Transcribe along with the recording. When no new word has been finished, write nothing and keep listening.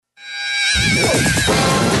Get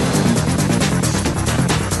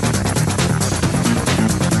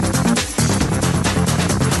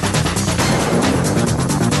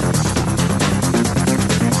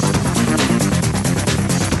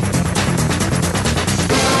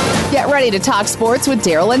ready to talk sports with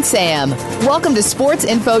Daryl and Sam. Welcome to Sports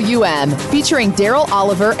Info UM, featuring Daryl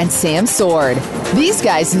Oliver and Sam Sword. These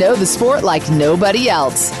guys know the sport like nobody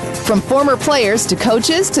else. From former players to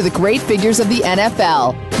coaches to the great figures of the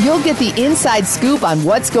NFL, you'll get the inside scoop on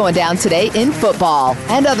what's going down today in football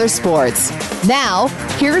and other sports. Now,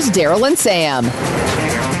 here's Daryl and Sam.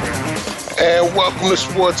 And welcome to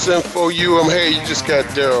Sports Info UM. Hey, you just got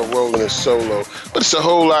Daryl rolling his solo. But it's a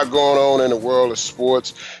whole lot going on in the world of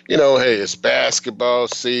sports. You know, hey, it's basketball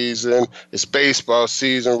season. It's baseball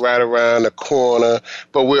season right around the corner.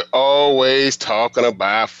 But we're always talking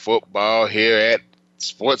about football here at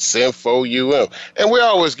Sports Info UM. And we're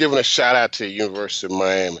always giving a shout out to the University of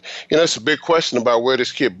Miami. You know, it's a big question about where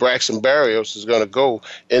this kid Braxton Berrios is going to go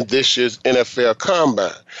in this year's NFL Combine.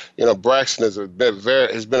 You know, Braxton has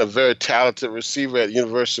been a very talented receiver at the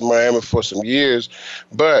University of Miami for some years,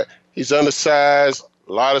 but he's undersized,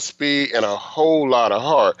 a lot of speed, and a whole lot of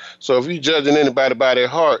heart. So if you're judging anybody by their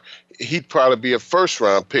heart, he'd probably be a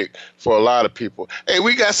first-round pick for a lot of people. Hey,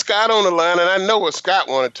 we got Scott on the line, and I know what Scott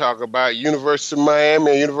want to talk about, University of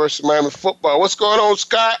Miami and University of Miami football. What's going on,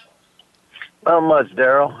 Scott? Not much,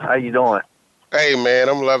 Daryl. How you doing? Hey, man,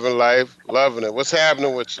 I'm loving life, loving it. What's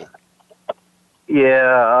happening with you?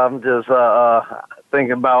 Yeah, I'm just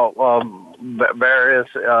thinking about Barrios.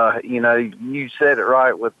 You know, you said it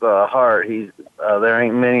right with heart. There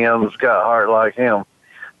ain't many of them's got heart like him.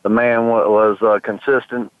 The man was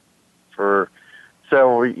consistent for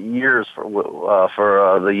several years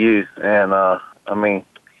for the youth, and I mean,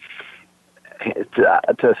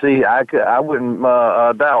 to see, I wouldn't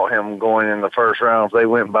doubt him going in the first round if they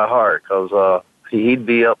went by heart, because he'd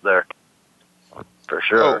be up there for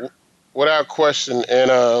sure. Oh, without question,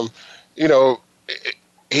 and you know,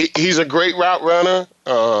 he's a great route runner.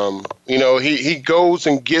 You know, he goes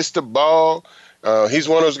and gets the ball. He's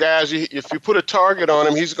one of those guys, if you put a target on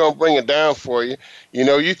him, he's going to bring it down for you. You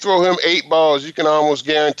know, you throw him 8 balls, you can almost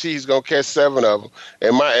guarantee he's going to catch 7 of them.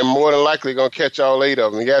 And more than likely going to catch all 8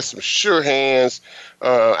 of them. He has some sure hands.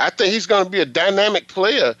 I think he's going to be a dynamic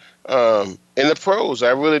player in the pros. I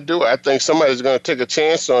really do. I think somebody's going to take a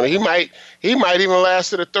chance on it. He might even last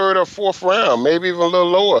to the 3rd or 4th round, maybe even a little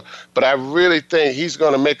lower. But I really think he's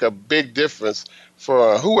going to make a big difference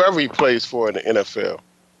for whoever he plays for in the NFL.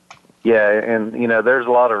 Yeah, and you know, there's a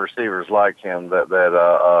lot of receivers like him that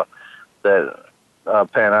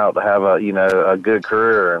pan out to have a good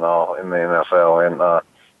career and all in the NFL. And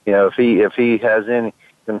you know, if he has any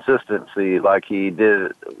consistency like he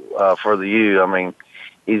did for the U, I mean,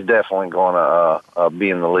 he's definitely going to be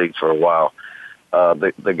in the league for a while.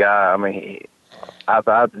 The guy, I mean, I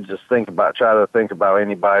just try to think about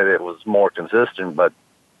anybody that was more consistent, but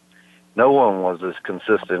no one was as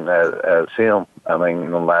consistent as him. I mean,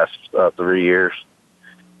 in the last 3 years,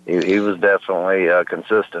 he was definitely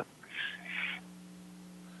consistent.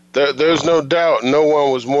 There's no doubt no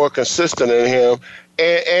one was more consistent than him.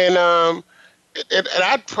 And I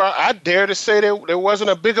dare to say there wasn't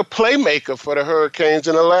a bigger playmaker for the Hurricanes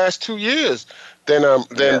in the last 2 years than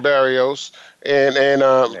Berrios. And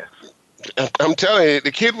I'm telling you,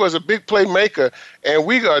 the kid was a big playmaker, and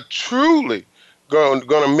we are truly going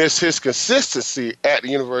to miss his consistency at the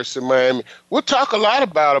University of Miami. We'll talk a lot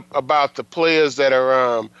about the players that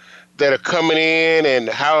are coming in and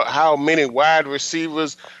how many wide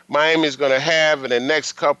receivers Miami is going to have in the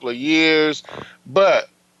next couple of years. But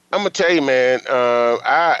I'm gonna tell you, man,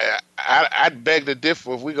 I'd beg to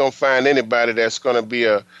differ if we're gonna find anybody that's gonna be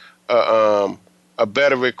a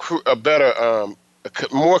better recruit, a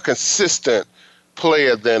more consistent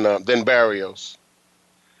player than Berrios.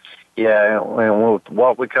 Yeah, and with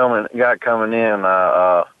what we got coming in,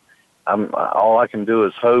 all I can do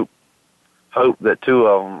is hope that 2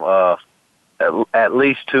 of them, at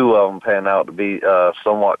least 2 of them, pan out to be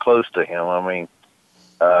somewhat close to him. I mean,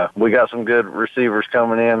 we got some good receivers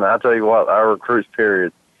coming in. I tell you what, our recruits,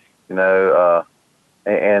 period, you know,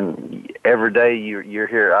 and every day you're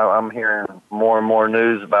here, I'm hearing more and more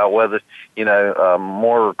news about whether, you know,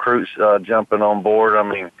 more recruits jumping on board. I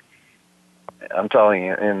mean, I'm telling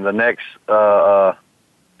you, in the next,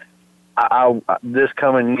 this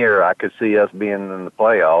coming year, I could see us being in the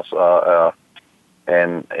playoffs,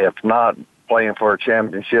 and if not, playing for a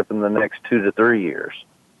championship in the next 2 to 3 years.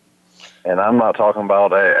 And I'm not talking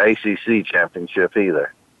about a ACC championship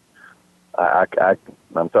either.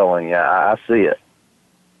 I'm telling you, I see it.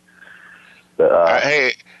 But,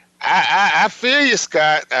 hey, I feel you,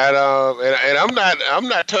 Scott, and I'm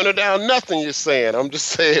not turning down nothing you're saying. I'm just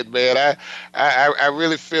saying, man, I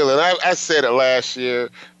really feel it. I said it last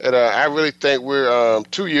year, and I really think we're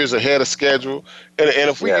 2 years ahead of schedule. And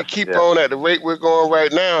if we Yes, could keep yes. on at the rate we're going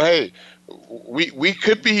right now, hey, we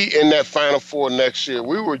could be in that Final Four next year.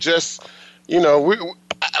 We were just,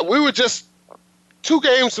 we were just 2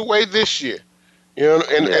 games away this year.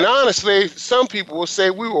 And Yeah. honestly, some people will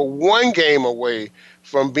say we were 1 game away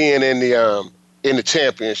from being in the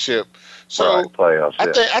championship. Right. So Playoffs. I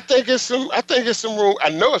Yeah. think it's some room. I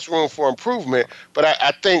know it's room for improvement, but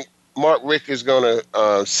I think Mark Richt is going to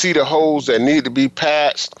see the holes that need to be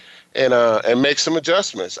patched and make some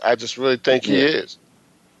adjustments. I just really think he Yeah. is.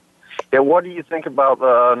 Yeah. What do you think about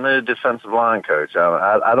the new defensive line coach?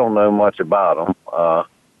 I don't know much about him.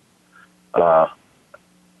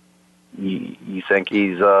 You think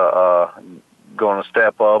he's going to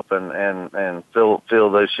step up and fill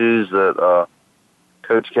those shoes that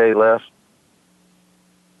Coach K left?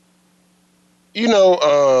 You know,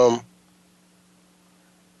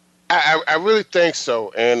 I really think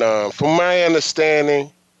so. And from my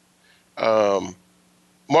understanding, um,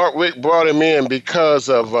 Mark Richt brought him in because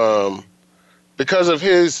of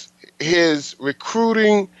his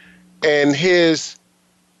recruiting and his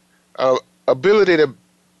ability to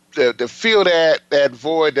fill that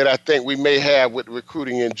void that I think we may have with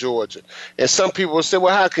recruiting in Georgia. And some people will say,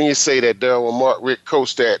 well, how can you say that, Daryl, when Mark Richt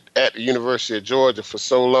coached at the University of Georgia for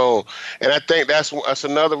so long? And I think that's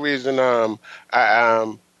another reason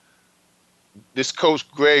this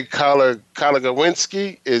coach Greg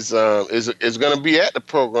Kolagowinski is going to be at the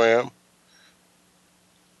program.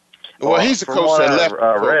 Well, he's the From coach what that I left the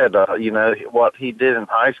program. read, what he did in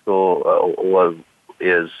high school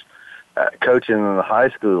is coaching in the high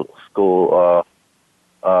school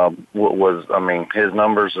was. I mean, his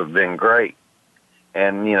numbers have been great,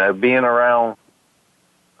 and being around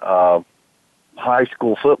high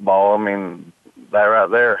school football, I mean, that right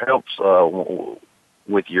there helps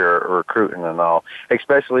with your recruiting and all,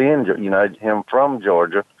 especially in him from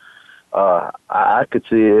Georgia. I could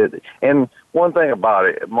see it. And one thing about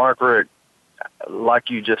it, Mark Richt, like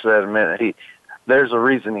you just said a minute, there's a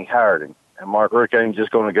reason he hired him, and Mark Richt ain't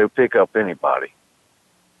just going to go pick up anybody.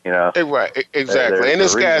 Right, exactly. There's And a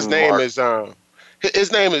this guy's reason name Mark. is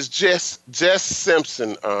his name is Jess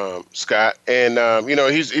Simpson, Scott, and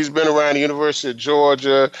he's been around the University of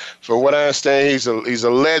Georgia. From what I understand, he's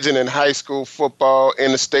a legend in high school football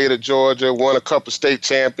in the state of Georgia. Won a couple state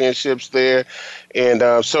championships there, and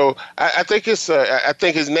I think I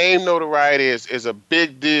think his name notoriety is a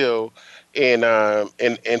big deal in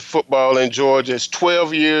football in Georgia. It's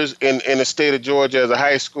 12 years in the state of Georgia as a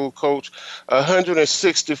high school coach,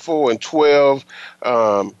 164 and 12,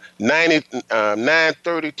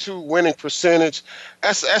 932 winning percentage.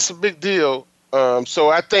 That's a big deal.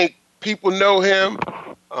 So I think people know him.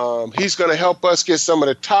 He's going to help us get some of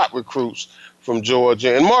the top recruits from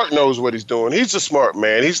Georgia, and Mark knows what he's doing. He's a smart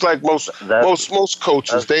man. He's like most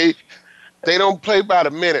coaches. That's They don't play by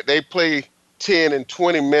the minute. They play 10 and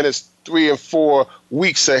 20 minutes 3 and 4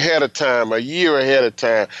 weeks ahead of time, a year ahead of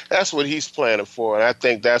time. That's what he's planning for, and I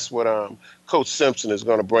think that's what Coach Simpson is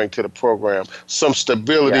going to bring to the program. Some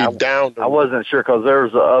stability down the I wasn't sure because there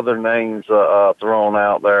was other names thrown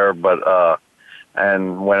out there, but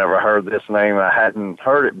and whenever I heard this name, I hadn't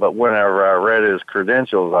heard it, but whenever I read his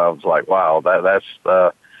credentials, I was like, wow, that's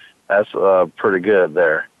pretty good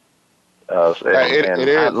there. It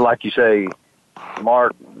is. Like you say,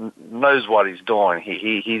 Mark knows what he's doing.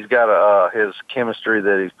 He's got his chemistry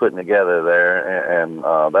that he's putting together there, and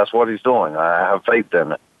that's what he's doing. I have faith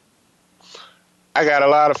in it. I got a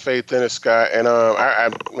lot of faith in it, Scott, and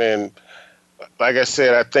and like I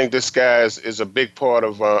said, I think this guy is a big part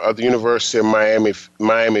of the University of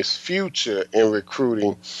Miami's future in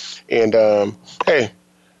recruiting. And hey,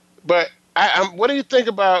 but what do you think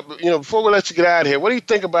about, before we let you get out of here, what do you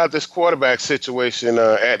think about this quarterback situation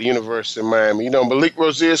at the University of Miami? Malik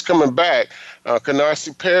Rozier is coming back.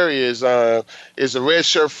 Canarsie Perry is a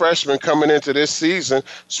redshirt freshman coming into this season.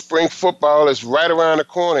 Spring football is right around the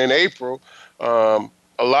corner in April.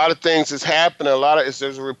 A lot of things has happened.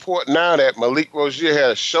 There's a report now that Malik Rozier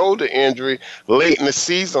had a shoulder injury late in the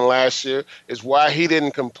season last year, is why he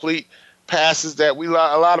didn't complete passes that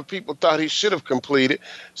a lot of people thought he should have completed.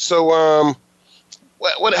 So,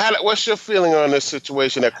 what's your feeling on this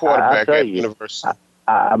situation at quarterback at University?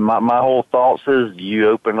 My whole thoughts is you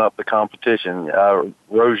open up the competition.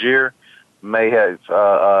 Rozier may have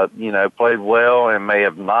played well and may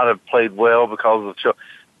have not have played well because of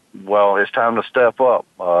it's time to step up.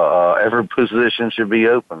 Every position should be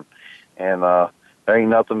open, and there ain't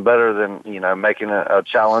nothing better than, making a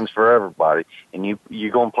challenge for everybody. And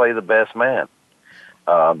you're going to play the best man.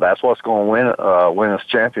 That's what's going to win us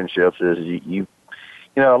championships is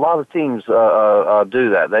a lot of teams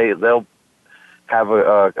do that. They'll have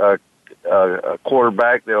a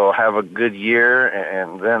quarterback. They'll have a good year,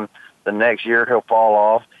 and then the next year he'll fall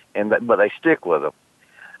off. But they stick with him.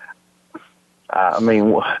 I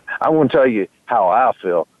mean, I want to tell you how I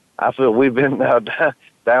feel. I feel we've been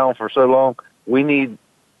down for so long. We need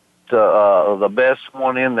the best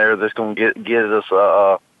one in there that's going to get us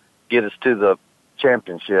to the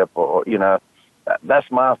championship. Or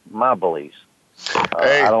that's my beliefs.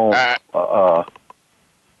 I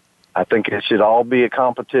think it should all be a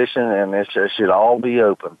competition, and it should all be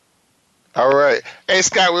open. All right. Hey,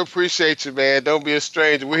 Scott, we appreciate you, man. Don't be a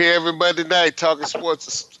stranger. We're here every Monday night talking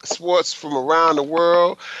sports from around the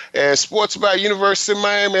world and sports about University of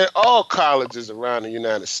Miami and all colleges around the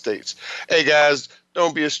United States. Hey, guys,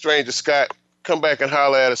 don't be a stranger. Scott, come back and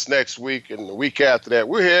holler at us next week and the week after that.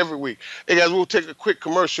 We're here every week. Hey, guys, we'll take a quick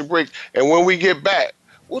commercial break, and when we get back,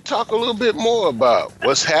 we'll talk a little bit more about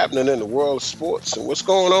what's happening in the world of sports and what's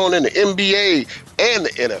going on in the NBA and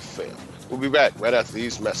the NFL. We'll be back right after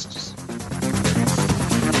these messages.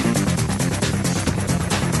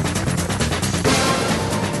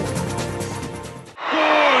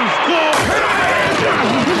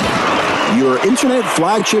 Your internet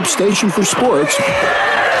flagship station for sports.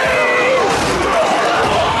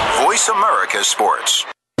 Voice America Sports.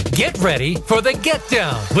 Get ready for the Get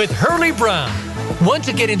Down with Hurley Brown. Want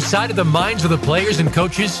to get inside of the minds of the players and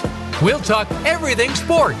coaches? We'll talk everything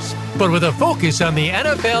sports, but with a focus on the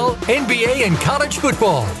NFL, NBA, and college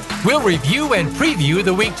football. We'll review and preview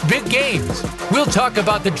the week's big games. We'll talk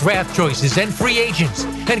about the draft choices and free agents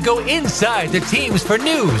and go inside the teams for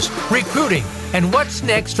news, recruiting, and what's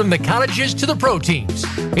next from the colleges to the pro teams.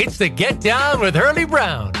 It's the Get Down with Hurley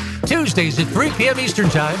Brown. Tuesdays at 3 p.m. Eastern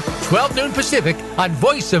Time, 12 noon Pacific on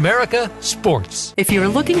Voice America Sports. If you're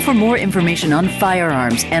looking for more information on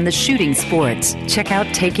firearms and the shooting sports, check out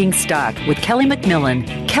Taking Stock with Kelly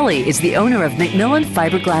McMillan. Kelly is the owner of McMillan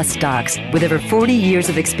Fiberglass Stocks with over 40 years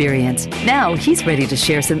of experience. Now he's ready to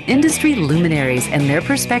share some industry luminaries and their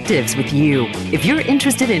perspectives with you. If you're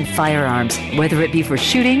interested in firearms, whether it be for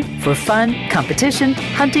shooting, for fun, competition,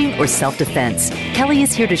 hunting, or self-defense, Kelly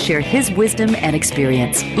is here to share his wisdom and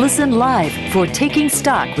experience. Listen live for Taking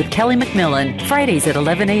Stock with Kelly McMillan, Fridays at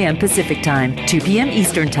 11 a.m. Pacific Time, 2 p.m.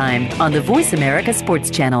 Eastern Time on the Voice America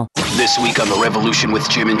Sports Channel. This week on The Revolution with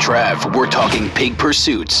Jim and Trav, we're talking pig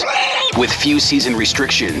pursuits. With few season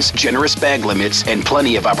restrictions, generous bag limits, and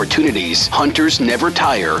plenty of opportunities, hunters never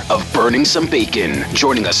tire of burning some bacon.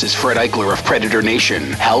 Joining us is Fred Eichler of Predator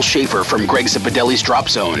Nation, Hal Schaefer from Greg Zapadelli's Drop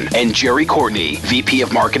Zone, and Jerry Courtney, VP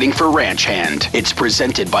of Marketing for Ranch Hand. It's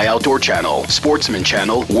presented by Outdoor Channel, Sportsman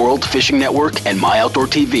Channel, World Fishing Network, and My Outdoor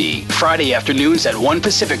TV. Friday afternoons at 1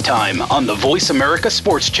 Pacific Time on the Voice America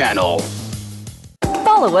Sports Channel.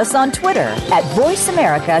 Follow us on Twitter at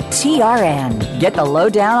VoiceAmericaTRN. Get the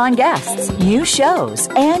lowdown on guests, new shows,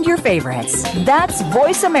 and your favorites. That's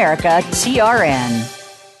VoiceAmericaTRN.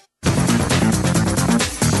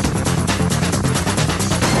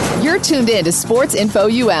 You're tuned in to Sports Info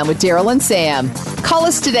UM with Daryl and Sam. Call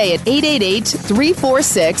us today at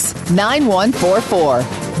 888-346-9144.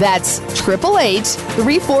 That's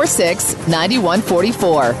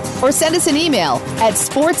 888-346-9144. Or send us an email at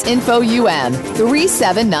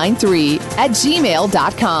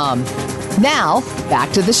sportsinfoum3793@gmail.com. Now,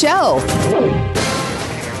 back to the show.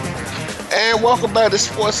 And welcome back to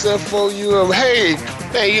Sports Info UM. Hey,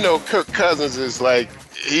 man, Kirk Cousins is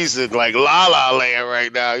he's in La La Land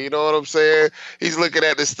right now. You know what I'm saying? He's looking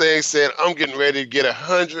at this thing saying, I'm getting ready to get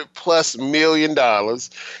 $100+ million.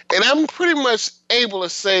 And I'm pretty much able to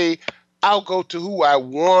say, I'll go to who I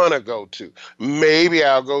want to go to. Maybe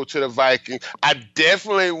I'll go to the Vikings. I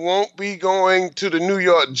definitely won't be going to the New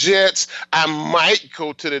York Jets. I might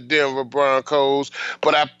go to the Denver Broncos,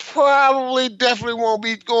 but I definitely won't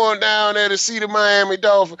be going down there to see the Miami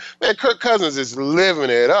Dolphins. Man, Kirk Cousins is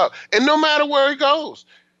living it up. And no matter where he goes,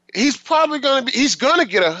 he's going to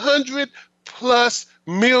get $100+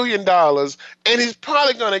 million, and he's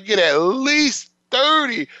probably going to get at least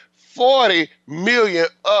 40 million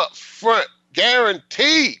up front,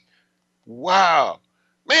 guaranteed. Wow.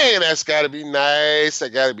 Man, that's got to be nice.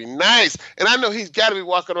 That got to be nice. And I know he's got to be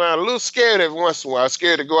walking around a little scared every once in a while,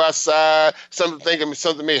 scared to go outside, thinking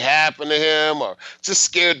something may happen to him, or just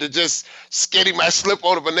scared he might slip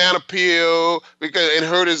on a banana peel because it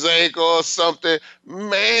hurt his ankle or something.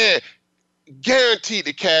 Man, guaranteed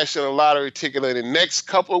to cash in a lottery ticket in the next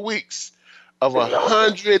couple of weeks. of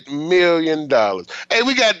 $100 million. Hey,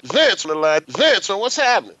 we got Vince on the line. Vince, what's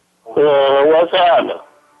happening? What's happening?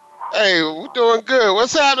 Hey, we're doing good.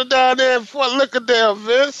 What's happening down there in Fort Lauderdale,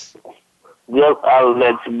 Vince? Yep, I'll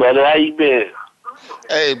let you, brother. How you been?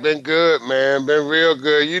 Hey, been good, man. Been real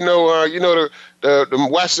good. You know the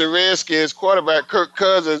Washington Redskins quarterback Kirk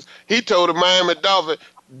Cousins. He told the Miami Dolphins,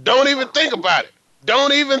 "Don't even think about it.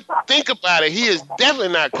 Don't even think about it. He is definitely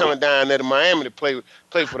not coming down there to Miami to play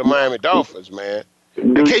for the Miami Dolphins, man."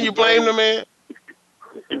 Can you blame the man?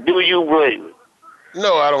 Do you blame him?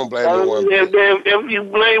 No, I don't blame him. If you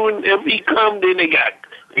blame him, if he come, then they got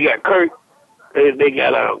Kirk, they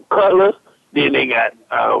got Cutler. Then they got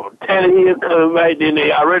Tannehill coming back. Then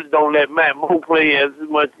they already don't let Matt Moore play as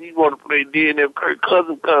much as he want to play. Then if Kirk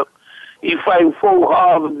Cousins come, he fighting 4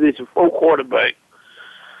 hard position, 4 quarterbacks.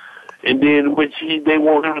 And then they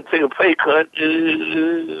want him to take a pay cut.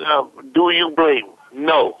 Do you blame him?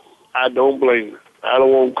 No, I don't blame him. I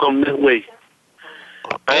don't want to come this way.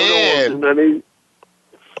 I don't want to.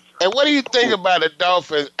 And what do you think about the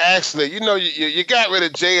Dolphins? Actually, you got rid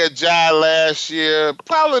of Jay Ajayi last year,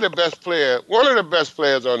 probably the best player, one of the best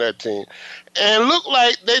players on that team, and look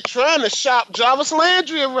like they're trying to shop Jarvis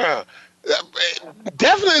Landry around.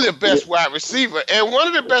 Definitely the best wide receiver, and one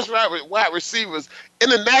of the best wide receivers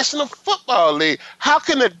in the National Football League. How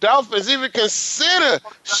can the Dolphins even consider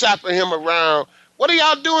shopping him around? What are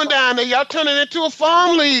y'all doing down there? Y'all turning it into a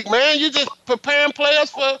farm league, man. You just preparing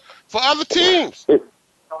players for other teams.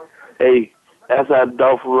 Hey, that's how the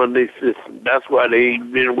Dolphins run their system. That's why they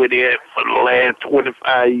ain't been where they at for the last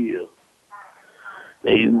 25 years.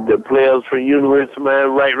 The players from University of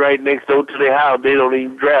Miami right next door to their house, they don't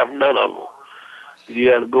even draft none of them. You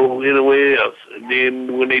got to go anywhere else. And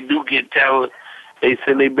then when they do get talent, they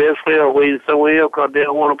send their best player away somewhere else because they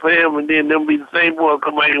don't want to pay them, and then they'll be the same boy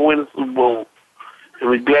come out and win the Super Bowl. And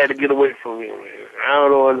we're glad to get away from him. I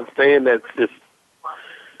don't understand that system.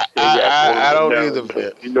 I don't either,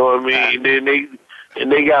 Vince. You know what I mean?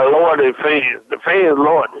 And they got loyal fans. The fans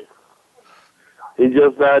loyal. It's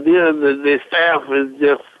just the idea that their staff is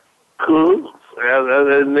just cool.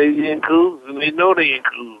 And they ain't cool, and they know they ain't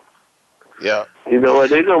cool. Yeah. You know what?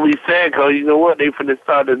 They're going to be sad because, you know what? They finna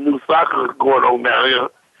start a new soccer going on down here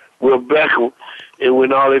with Beckham. And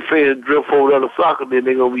when all their fans drift over to the soccer, then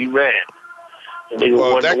they're going to be mad. And they're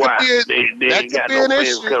going to wonder why. They ain't got no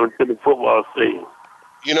fans coming to the football stadium.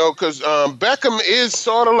 Because Beckham is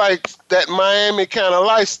sort of like that Miami kind of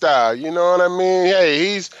lifestyle. You know what I mean? Hey,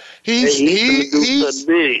 he's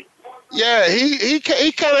big. Yeah, he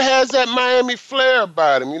kind of has that Miami flair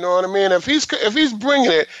about him. You know what I mean? If he's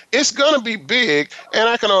bringing it, it's gonna be big. And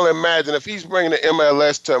I can only imagine if he's bringing the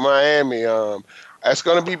MLS to Miami, that's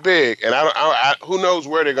gonna be big. And I who knows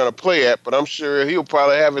where they're gonna play at? But I'm sure he'll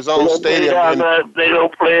probably have his own stadium. They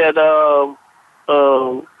don't play at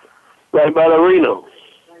right by the arena.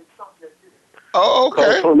 Oh,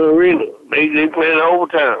 okay. From the arena, they play in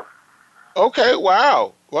overtime. Okay,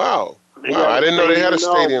 wow. I didn't know they had a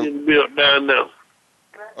stadium built down there.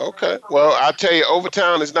 Okay. Well, I'll tell you,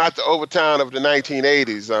 Overtown is not the Overtown of the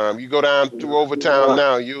 1980s. You go down through Overtown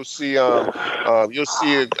now, you'll see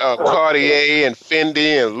Cartier and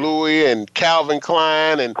Fendi and Louis and Calvin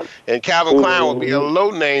Klein, and Calvin Klein will be a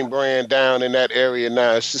low-name brand down in that area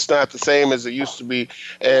now. It's just not the same as it used to be.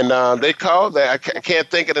 And they call that, I can't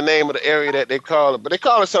think of the name of the area that they call it, but they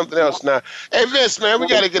call it something else now. Hey, Vince, man, we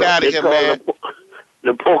got to get out of here, man.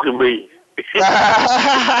 The Pokemon. That's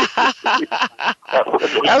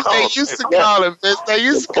what they used to call it, Vince. They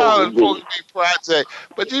used to call it Pokemon Project.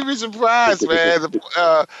 But you'd be surprised, man.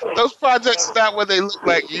 Those projects are not what they look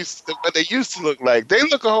like what they used to look like. They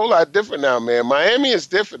look a whole lot different now, man. Miami is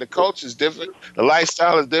different. The culture is different. The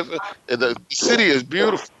lifestyle is different. The city is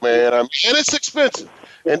beautiful, man. And it's expensive.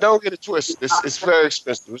 And don't get it twisted. It's very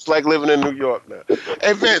expensive. It's like living in New York now.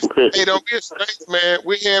 Hey, Vince, hey, don't be a stranger, man.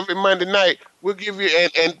 We're here every Monday night. We'll give you,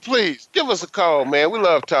 and please, give us a call, man. We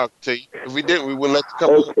love talking to you. If we didn't, we wouldn't let you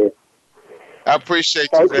come on. I appreciate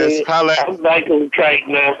you, Vince. Holla. I'm back on track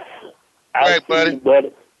now. All right, buddy.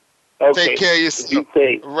 Okay. Take care of yourself.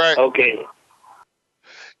 Right. Okay.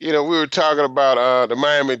 You know, we were talking about the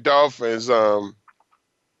Miami Dolphins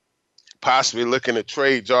possibly looking to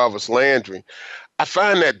trade Jarvis Landry. I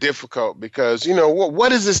find that difficult because, you know,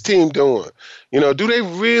 what is this team doing? You know, do they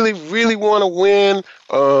really, really want to win?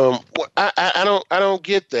 I don't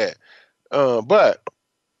get that. But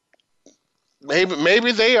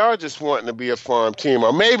maybe they are just wanting to be a farm team,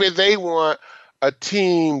 or maybe they want a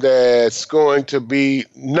team that's going to be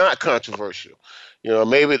not controversial. You know,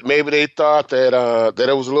 maybe they thought that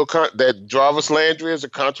it was a little that Jarvis Landry is a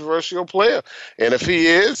controversial player, and if he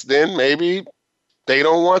is, then maybe they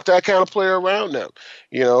don't want that kind of player around them,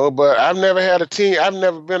 But I've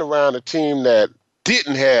never been around a team that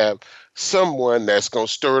didn't have someone that's going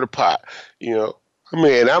to stir the pot,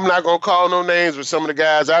 I'm not going to call no names with some of the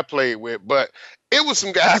guys I played with, but it was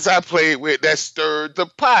some guys I played with that stirred the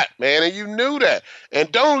pot, man, and you knew that.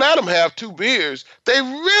 And don't let them have 2 beers. They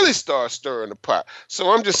really start stirring the pot.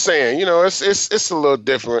 So I'm just saying, it's a little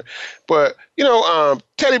different. But,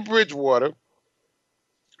 Teddy Bridgewater,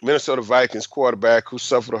 Minnesota Vikings quarterback who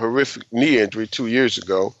suffered a horrific knee injury 2 years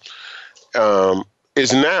ago,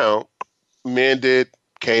 is now mended,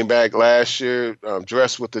 came back last year,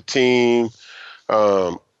 dressed with the team.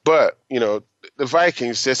 But, the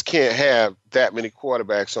Vikings just can't have that many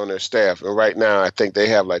quarterbacks on their staff. And right now, I think they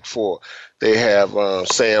have like 4. They have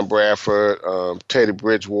Sam Bradford, Teddy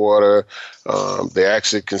Bridgewater. They're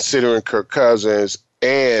actually considering Kirk Cousins.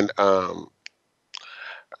 And I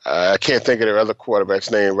can't think of their other quarterback's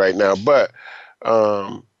name right now. But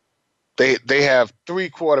they have 3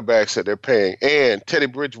 quarterbacks that they're paying. And Teddy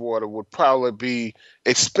Bridgewater would probably be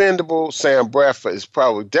expendable. Sam Bradford is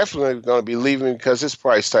probably definitely going to be leaving because his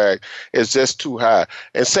price tag is just too high.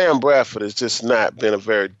 And Sam Bradford has just not been a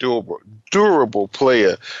very durable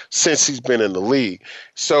player since he's been in the league.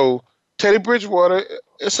 So Teddy Bridgewater,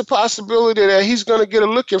 it's a possibility that he's going to get a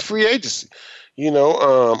look in free agency.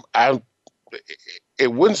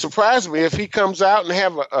 It wouldn't surprise me if he comes out and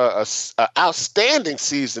have a outstanding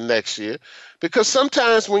season next year, because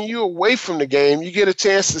sometimes when you're away from the game, you get a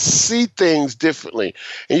chance to see things differently,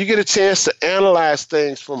 and you get a chance to analyze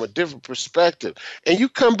things from a different perspective, and you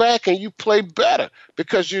come back and you play better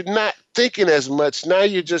because you're not thinking as much. Now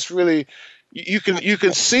you're just really you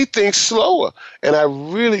can see things slower, and I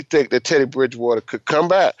really think that Teddy Bridgewater could come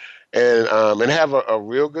back and have a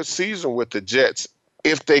real good season with the Jets,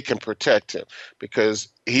 if they can protect him, because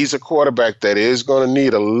he's a quarterback that is going to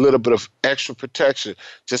need a little bit of extra protection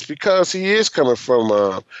just because he is coming from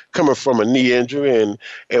a knee injury.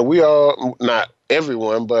 And we all, not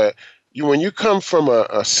everyone, but when you come from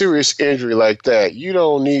a serious injury like that, you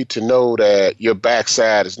don't need to know that your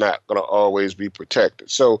backside is not going to always be protected.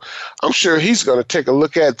 So I'm sure he's going to take a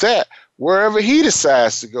look at that wherever he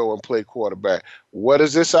decides to go and play quarterback. What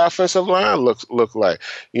does this offensive line look like?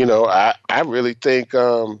 I really think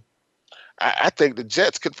I think the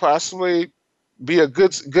Jets could possibly be a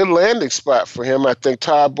good landing spot for him. I think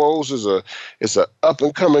Todd Bowles is a up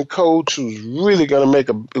and coming coach who's really going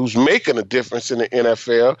to who's making a difference in the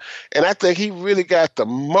NFL, and I think he really got the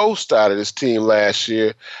most out of this team last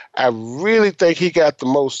year. I really think he got the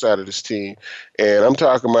most out of this team, and I'm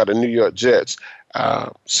talking about the New York Jets.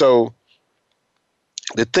 So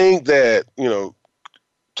the thing that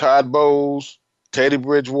Todd Bowles, Teddy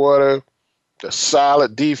Bridgewater, the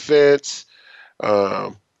solid defense.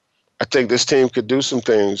 I think this team could do some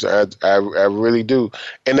things. I really do.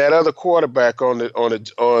 And that other quarterback on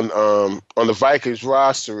the Vikings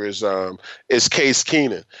roster is Case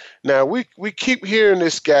Keenum. Now we keep hearing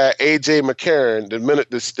this guy A.J. McCarron,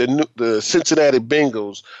 the Cincinnati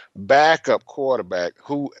Bengals backup quarterback,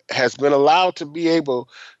 who has been allowed to be able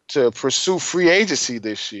to pursue free agency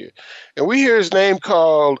this year, and we hear his name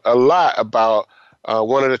called a lot about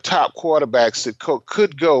one of the top quarterbacks that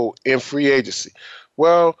could go in free agency.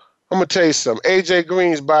 Well, I'm going to tell you something. A.J.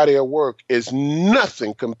 Green's body of work is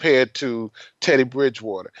nothing compared to Teddy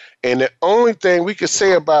Bridgewater. And the only thing we could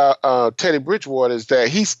say about Teddy Bridgewater is that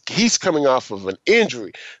he's coming off of an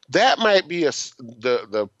injury. That might be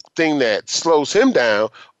the thing that slows him down,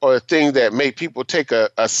 or the thing that made people take a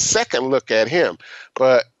second look at him.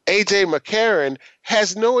 But A.J. McCarron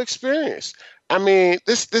has no experience. I mean,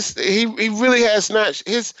 he really has not.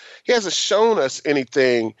 He hasn't shown us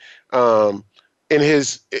anything in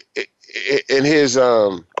his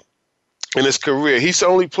career. He's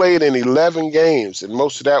only played in 11 games, and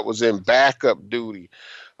most of that was in backup duty.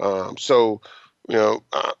 So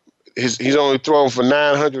he's only thrown for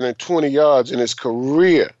 920 yards in his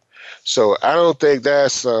career. So I don't think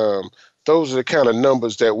that's those are the kind of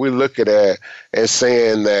numbers that we're looking at and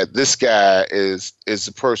saying that this guy is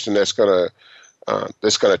the person that's gonna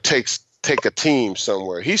take a team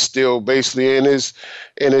somewhere. He's still basically in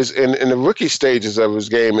the rookie stages of his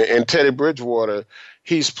game. And Teddy Bridgewater,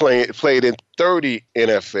 he's played in 30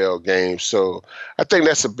 NFL games. So I think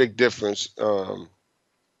that's a big difference. And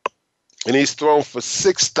he's thrown for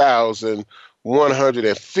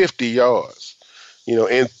 6,150 yards.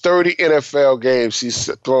 In 30 NFL games, he's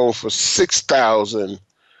thrown for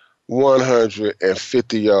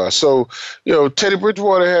 6,150 yards. So, Teddy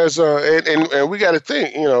Bridgewater has, and we got to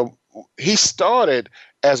think, he started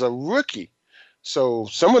as a rookie. So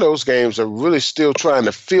some of those games are really still trying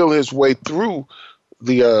to feel his way through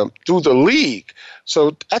through the league.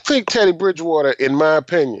 So I think Teddy Bridgewater, in my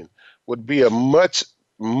opinion, would be a much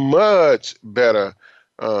better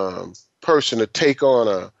person to take on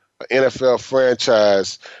a NFL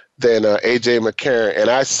franchise than A.J. McCarron, and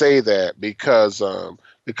I say that because of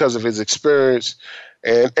his experience,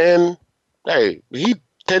 and hey,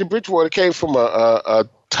 Teddy Bridgewater came from a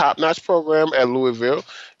top-notch program at Louisville.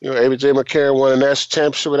 A.J. McCarron won a national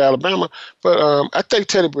championship with Alabama, but I think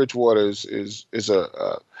Teddy Bridgewater is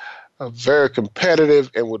a very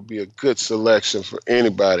competitive and would be a good selection for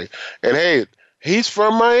anybody. And hey, he's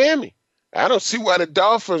from Miami. I don't see why the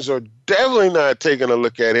Dolphins are definitely not taking a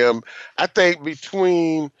look at him. I think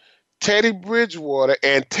between Teddy Bridgewater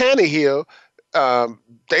and Tannehill,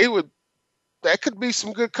 that could be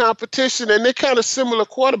some good competition, and they're kind of similar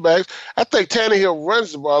quarterbacks. I think Tannehill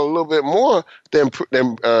runs the ball a little bit more than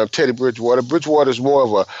Teddy Bridgewater. Bridgewater's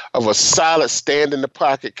more of a solid, stand in the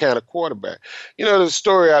pocket kind of quarterback. There's a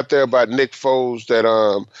story out there about Nick Foles that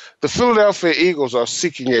the Philadelphia Eagles are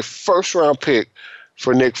seeking a first-round pick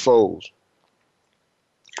for Nick Foles.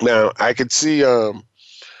 Now, I could see I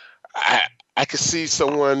could see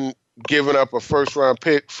someone giving up a first-round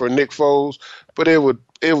pick for Nick Foles, but it would.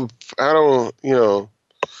 I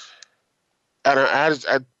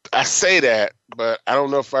say that, but I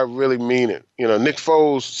don't know if I really mean it. Nick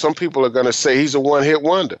Foles, some people are going to say he's a one-hit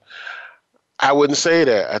wonder. I wouldn't say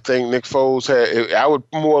that. I think Nick Foles I would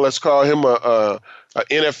more or less call him a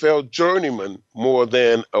NFL journeyman more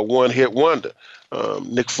than a one-hit wonder.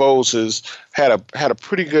 Nick Foles has had a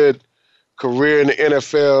pretty good career in the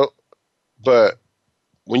NFL, but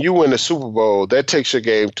when you win the Super Bowl, that takes your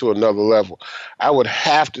game to another level. I would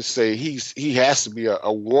have to say he has to be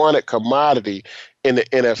a wanted commodity in the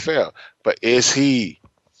NFL. But is he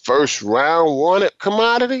first round wanted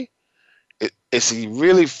commodity? Is he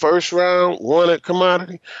really first round wanted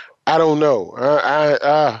commodity? I don't know.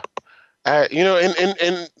 And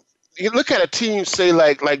you look at a team, say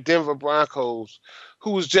like Denver Broncos,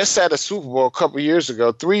 who was just at a Super Bowl a couple years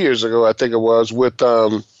ago, 3 years ago, I think it was, with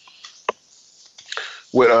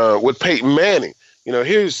Peyton Manning.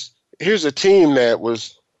 Here's a team that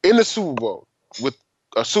was in the Super Bowl with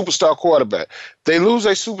a superstar quarterback. They lose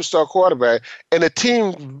a superstar quarterback, and the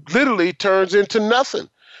team literally turns into nothing.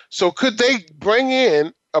 So could they bring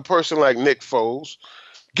in a person like Nick Foles,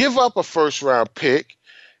 give up a first-round pick,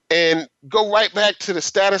 and go right back to the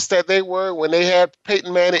status that they were when they had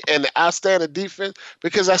Peyton Manning and the outstanding defense?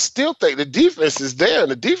 Because I still think the defense is there,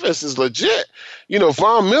 and the defense is legit.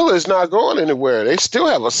 Von Miller is not going anywhere. They still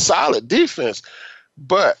have a solid defense.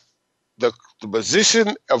 But the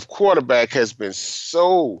position of quarterback has been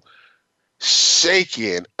so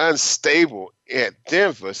shaky and unstable at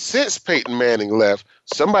Denver since Peyton Manning left.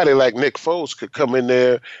 Somebody like Nick Foles could come in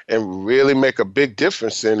there and really make a big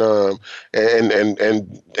difference and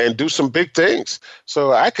do some big things.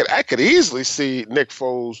 So I could easily see Nick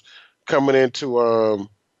Foles coming into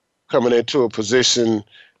a position,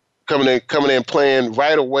 coming in playing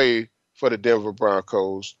right away for the Denver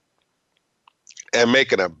Broncos and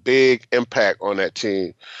making a big impact on that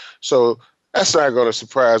team. So that's not going to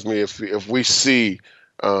surprise me if we see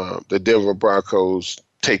the Denver Broncos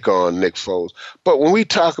take on Nick Foles. But when we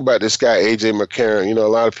talk about this guy, A.J. McCarron, a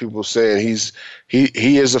lot of people saying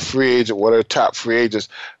he is a free agent, one of the top free agents.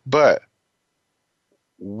 But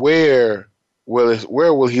where will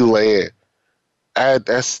he land?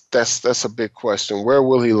 That's a big question. Where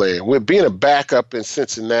will he land? We're being a backup in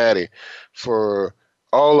Cincinnati for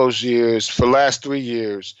all those years, for the last 3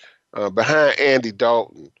 years, behind Andy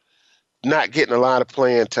Dalton, not getting a lot of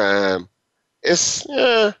playing time.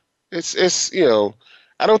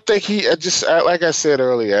 I don't think like I said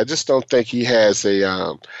earlier, I just don't think he has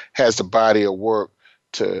the body of work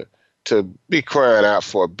to be crying out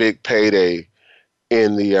for a big payday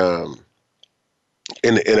in the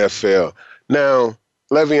NFL. Now,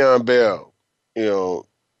 Le'Veon Bell,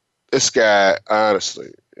 this guy,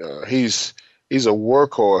 honestly, he's a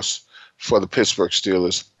workhorse for the Pittsburgh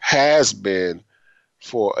Steelers, has been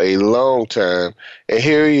for a long time, and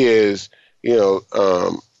here he is.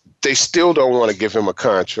 They still don't want to give him a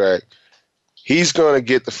contract. He's going to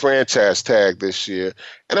get the franchise tag this year,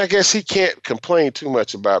 and I guess he can't complain too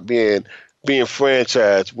much about being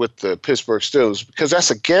franchised with the Pittsburgh Steelers because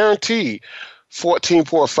that's a guaranteed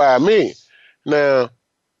 $14.5 million. Now,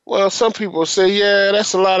 well, some people say, yeah,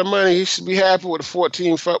 that's a lot of money. He should be happy with a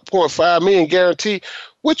 $14.5 million guarantee.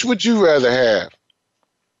 Which would you rather have?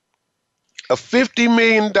 A $50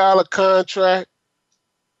 million contract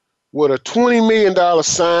with a $20 million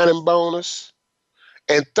signing bonus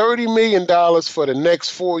and $30 million for the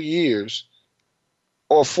next 4 years,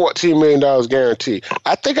 or $14 million guaranteed.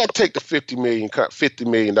 I think I'd take the $50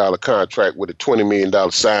 million contract with a $20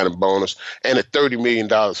 million signing bonus and a $30 million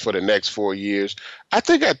for the next 4 years. I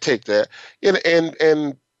think I'd take that. And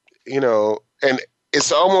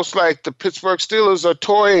it's almost like the Pittsburgh Steelers are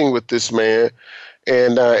toying with this man,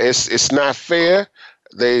 and it's not fair.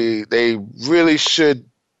 They really should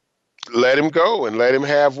let him go and let him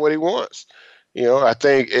have what he wants. I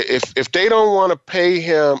think if they don't want to pay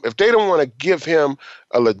him, if they don't want to give him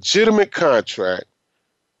a legitimate contract,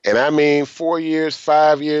 and I mean 4 years,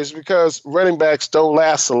 5 years, because running backs don't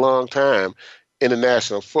last a long time in the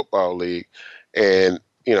National Football League, and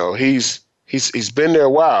he's been there a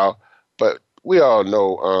while, but we all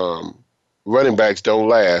know running backs don't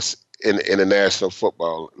last in the National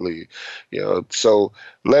Football League. So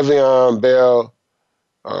Le'Veon Bell,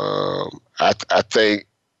 I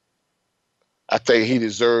think he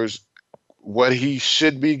deserves what he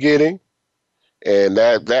should be getting, and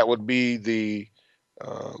that would be the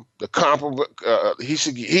comparable. He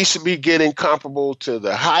should be getting comparable to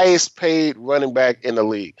the highest paid running back in the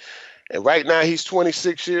league. And right now he's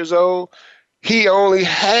 26 years old. He only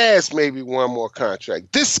has maybe one more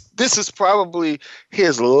contract. This is probably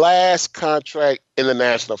his last contract in the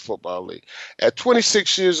National Football League. At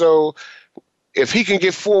 26 years old, if he can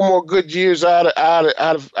get 4 more good years out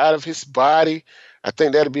of his body, I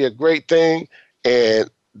think that'd be a great thing. And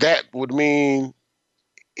that would mean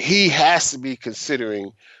he has to be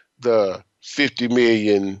considering the $50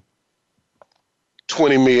 million,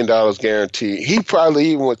 $20 million guarantee. He probably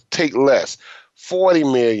even would take less, $40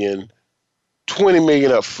 million, $20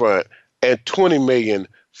 million up front, and $20 million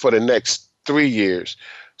for the next 3 years,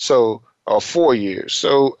 or 4 years.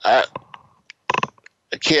 So I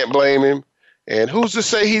can't blame him. And who's to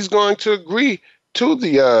say he's going to agree to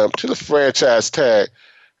the franchise tag?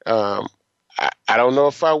 I don't know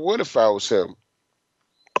if I would if I was him,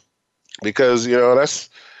 because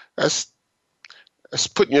that's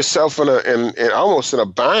putting yourself in almost in a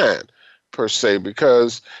bind per se.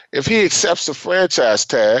 Because if he accepts the franchise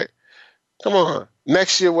tag, come on,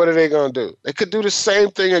 next year what are they going to do? They could do the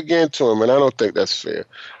same thing again to him, and I don't think that's fair.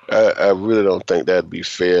 I really don't think that'd be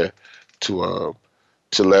fair to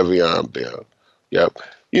Le'Veon Bell. Yep.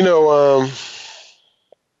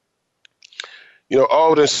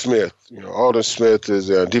 Aldon Smith. Aldon Smith is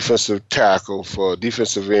a defensive end for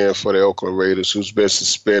the Oakland Raiders, who's been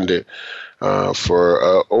suspended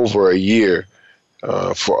for over a year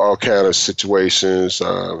for all kinds of situations.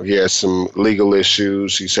 He has some legal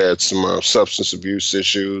issues. He's had some substance abuse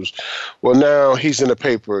issues. Well, now he's in the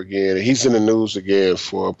paper again. He's in the news again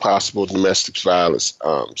for a possible domestic violence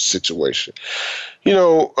situation.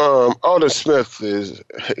 Aldon Smith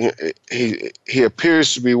he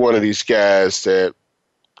appears to be one of these guys that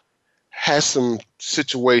has some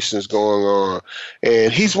situations going on,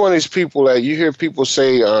 and he's one of these people that you hear people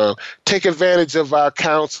say, take advantage of our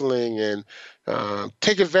counseling and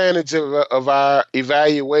take advantage of our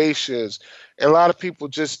evaluations. And a lot of people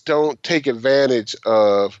just don't take advantage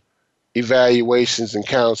of evaluations and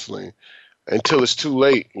counseling until it's too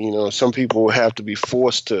late. Some people have to be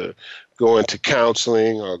forced to go into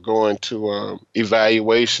counseling or go into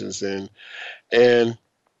evaluations, and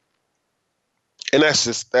that's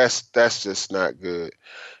just not good.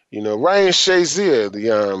 Ryan Shazier,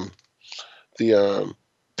 the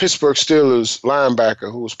Pittsburgh Steelers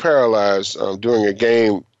linebacker who was paralyzed during a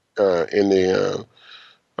game in the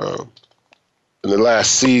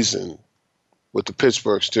last season with the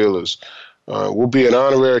Pittsburgh Steelers, will be an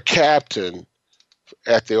honorary captain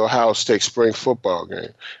at the Ohio State spring football game.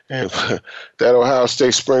 And that Ohio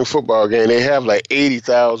State spring football game, they have like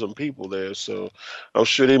 80,000 people there, so I'm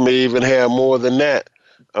sure they may even have more than that.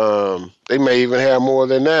 They may even have more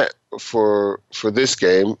than that for this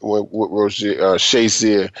game, with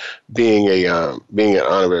Shazier being an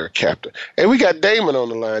honorary captain. And we got Damon on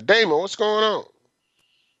the line. Damon, what's going on?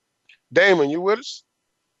 Damon, you with us?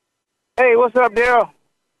 Hey, what's up, Daryl?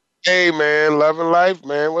 Hey, man, loving life,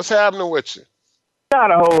 man. What's happening with you? Not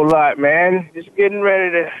a whole lot, man. Just getting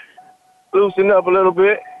ready to loosen up a little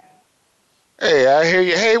bit. Hey, I hear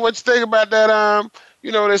you. Hey, what you think about that?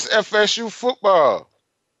 This FSU football?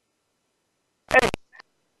 Hey,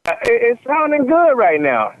 it's sounding good right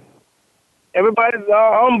now. Everybody's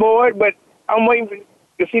on board, but I'm waiting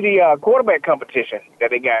to see the quarterback competition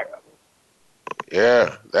that they got.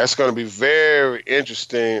 Yeah, that's going to be very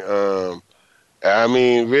interesting. I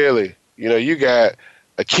mean, really, you got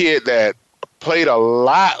a kid that played a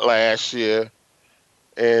lot last year,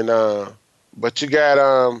 and but you got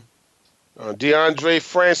DeAndre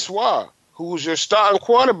Francois, who's your starting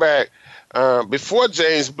quarterback, before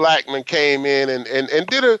James Blackman came in and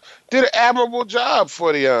did an admirable job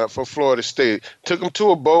for Florida State. Took them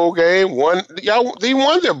to a bowl game. They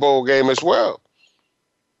won their bowl game as well.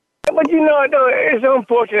 But it's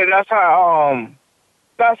unfortunate. That's how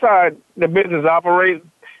the business operates.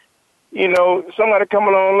 Somebody come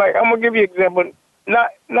along, like, I'm gonna give you an example.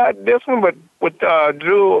 Not this one, but with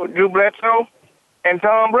Drew Bledsoe and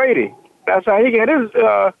Tom Brady. That's how he got his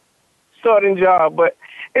starting job. But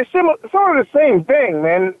it's sort of the same thing,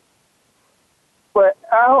 man. But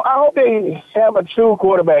I hope they have a true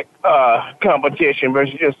quarterback competition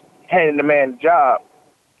versus just handing the man the job.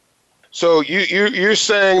 So you're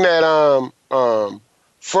saying that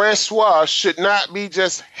Francois should not be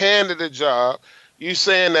just handed a job. You're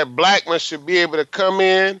saying that Blackman should be able to come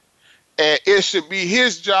in and it should be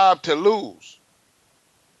his job to lose.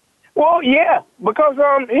 Well, yeah, because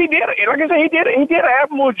he did, like I said, he did an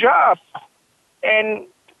admirable job, and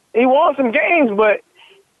he won some games, but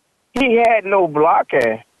he had no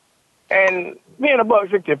blocking. And being a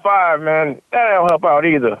 $165, man, that don't help out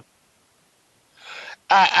either.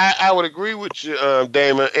 I would agree with you,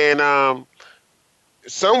 Damon, and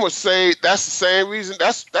some would say that's the same reason.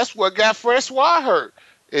 That's what got Francois hurt.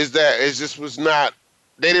 Is that it just was not.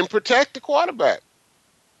 They didn't protect the quarterback.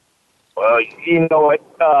 Well, you know what?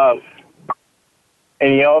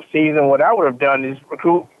 In the off season, what I would have done is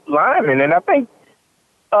recruit linemen, and I think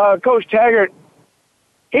Coach Taggart,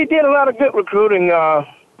 he did a lot of good recruiting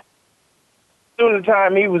during the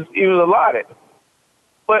time he was allotted.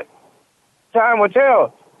 But time will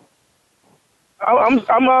tell.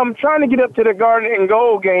 I'm trying to get up to the Garden and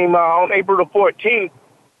Gold game on April the 14th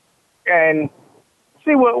and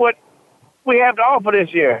see what we have to offer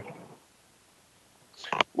this year.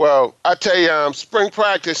 Well, I tell you, spring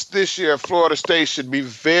practice this year at Florida State should be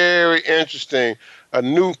very interesting. A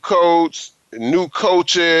new coach, new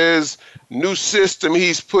coaches, new system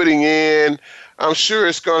he's putting in. I'm sure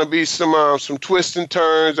it's going to be some twists and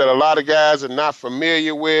turns that a lot of guys are not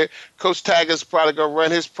familiar with. Coach Taggart's probably going to run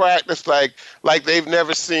his practice like they've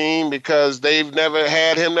never seen because they've never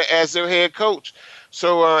had him as their head coach.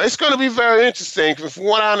 So it's going to be very interesting. From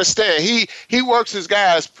what I understand, he works his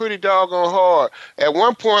guys pretty doggone hard. At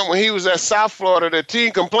one point when he was at South Florida, the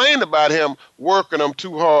team complained about him working them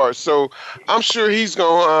too hard. So I'm sure he's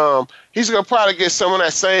going to probably get some of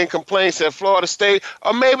that same complaints at Florida State,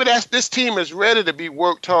 or maybe this team is ready to be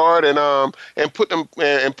worked hard and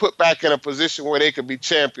put back in a position where they could be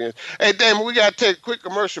champions. Hey, Damon, we got to take a quick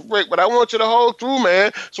commercial break, but I want you to hold through,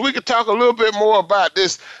 man, so we can talk a little bit more about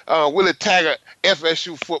this Willie Taggart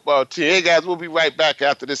FSU football team. Hey, guys, we'll be right back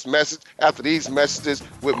after these messages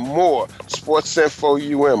with more Sports Info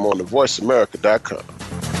UM on thevoiceamerica.com.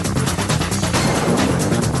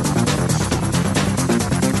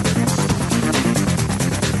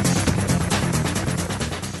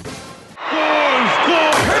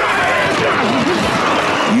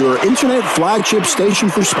 Your internet flagship station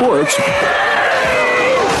for sports.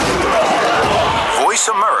 Voice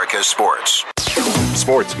America Sports.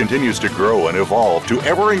 Sports continues to grow and evolve to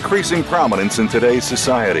ever-increasing prominence in today's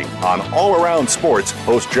society. On All Around Sports,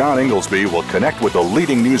 host John Inglesby will connect with the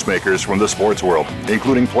leading newsmakers from the sports world,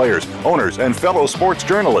 including players, owners, and fellow sports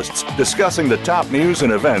journalists, discussing the top news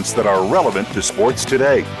and events that are relevant to sports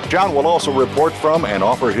today. John will also report from and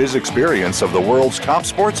offer his experience of the world's top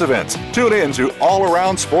sports events. Tune in to All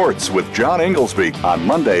Around Sports with John Inglesby on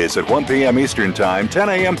Mondays at 1 p.m. Eastern Time, 10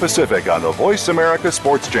 a.m. Pacific on the Voice America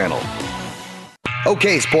Sports Channel.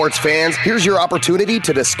 Okay, sports fans, here's your opportunity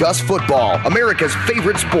to discuss football, America's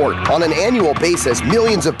favorite sport. On an annual basis,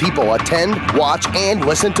 millions of people attend, watch, and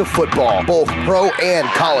listen to football, both pro and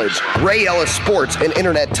college. Ray Ellis Sports, an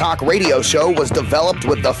internet talk radio show, was developed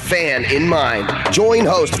with the fan in mind. Join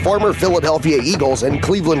host, former Philadelphia Eagles and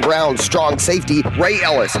Cleveland Browns strong safety Ray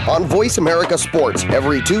Ellis on Voice America Sports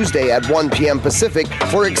every Tuesday at 1 p.m. Pacific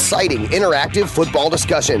for exciting, interactive football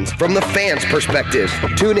discussions from the fans' perspective.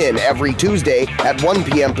 Tune in every Tuesday at 1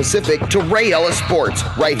 p.m. Pacific to Ray Ellis Sports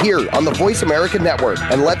right here on the Voice America Network,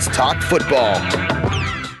 and let's talk football.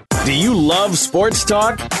 Do you love sports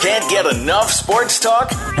talk? Can't get enough sports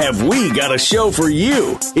talk? Have we got a show for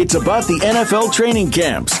you? It's about the NFL training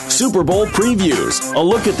camps, Super Bowl previews, a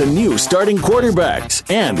look at the new starting quarterbacks,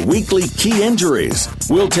 and weekly key injuries.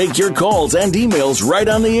 We'll take your calls and emails right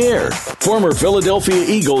on the air. Former Philadelphia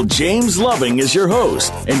Eagle James Loving is your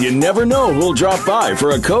host, and you never know who'll drop by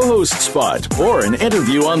for a co-host spot or an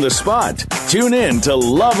interview on the spot. Tune in to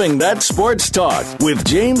Loving That Sports Talk with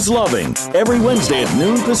James Loving every Wednesday at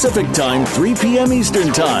noon Pacific Time, 3 p.m.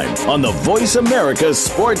 Eastern Time on the Voice America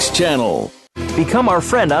Sports Channel. Become our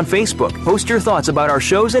friend on Facebook. Post your thoughts about our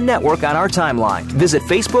shows and network on our timeline. Visit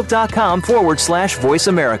Facebook.com/Voice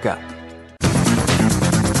America.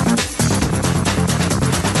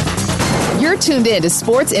 You're tuned in to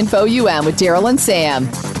Sports Info UM with Daryl and Sam.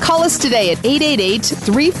 Call us today at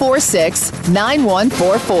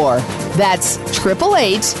 888-346-9144. That's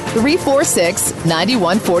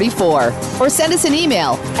 888-346-9144. Or send us an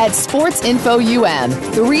email at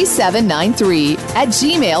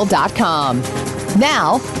sportsinfoum3793@gmail.com.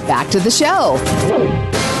 Now, back to the show.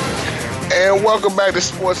 And welcome back to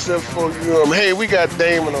Sports Info UM. Hey, we got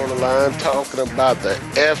Damon on the line talking about the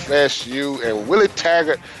FSU and Willie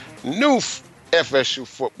Taggart new FSU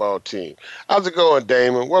football team. How's it going,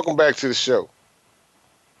 Damon? Welcome back to the show.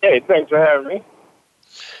 Hey, thanks for having me.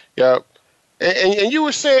 Yep. And you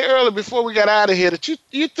were saying earlier before we got out of here that you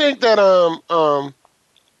think that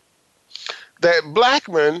that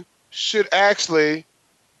Blackman should actually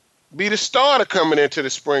be the starter coming into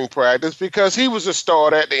the spring practice because he was a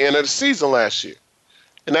starter at the end of the season last year.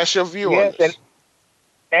 And that's your view on this.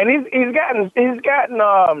 And he's gotten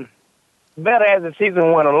better as the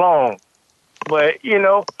season went along. But, you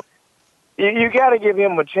got to give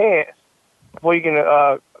him a chance before you can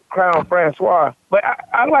crown Francois. But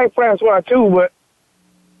I like Francois too, but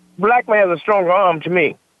Blackman has a stronger arm to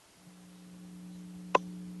me.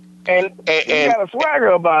 And he got a swagger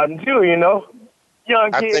about him too,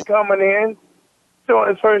 Young kid coming in, throwing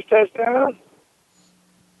his first touchdown,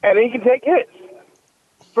 and he can take hits.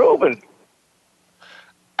 Proven.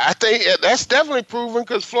 I think that's definitely proven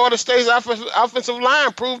because Florida State's offensive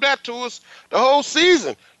line proved that to us the whole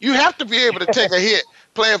season. You have to be able to take a hit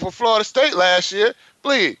playing for Florida State last year.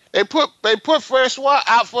 Please, they put Francois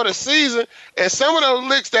out for the season, and some of those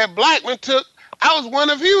licks that Blackman took, I was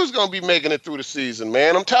wondering if he was going to be making it through the season,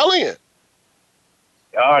 man. I'm telling you.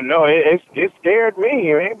 Oh no, it scared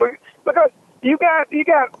me, man. Because you got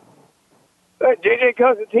JJ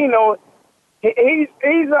Constantino. He's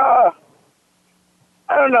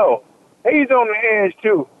I don't know. He's on the edge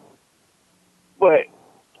too, but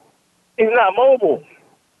he's not mobile.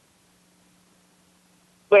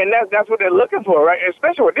 But that's what they're looking for, right?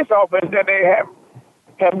 Especially with this offense that they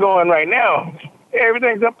have going right now.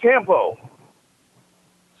 Everything's up tempo.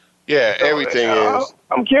 Yeah, so, everything is.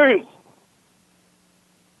 I'm curious.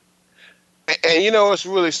 And it's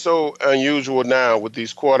really so unusual now with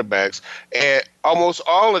these quarterbacks. And almost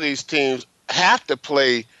all of these teams have to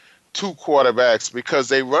play two quarterbacks because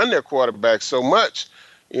they run their quarterbacks so much.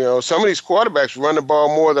 Some of these quarterbacks run the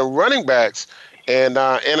ball more than running backs. And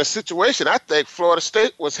in a situation, I think Florida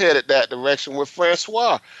State was headed that direction with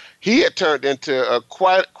Francois. He had turned into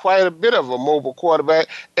quite a bit of a mobile quarterback.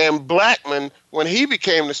 And Blackman, when he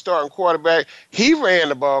became the starting quarterback, he ran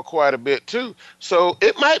the ball quite a bit too. So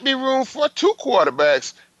it might be room for two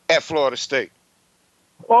quarterbacks at Florida State.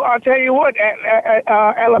 Well, I'll tell you what,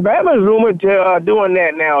 Alabama's rumored to doing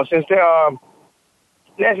that now since their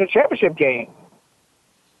national championship game.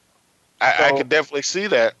 I could definitely see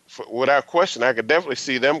that without question. I could definitely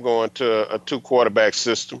see them going to a two quarterback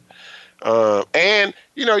system. And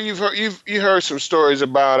you've heard some stories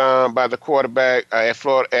about the quarterback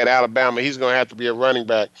at Alabama. He's going to have to be a running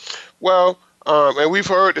back. Well, and we've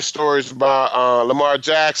heard the stories about Lamar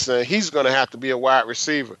Jackson. He's going to have to be a wide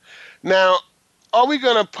receiver. Now, are we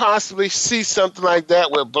going to possibly see something like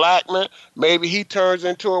that with Blackman? Maybe he turns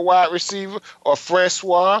into a wide receiver, or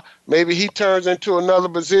Francois, maybe he turns into another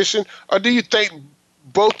position? Or do you think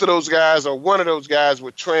both of those guys or one of those guys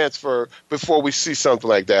would transfer before we see something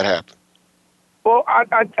like that happen? Well, I'm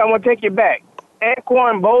going to take you back.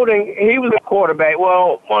 Anquan Boldin, he was a quarterback.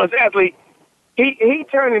 Well, one of his athletes, he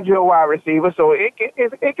turned into a wide receiver, so it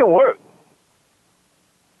can work.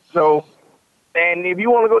 So... And if you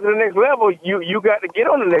want to go to the next level, you got to get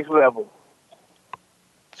on the next level.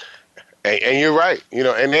 And you're right. And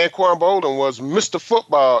Anquan Boldin was Mr.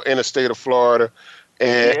 Football in the state of Florida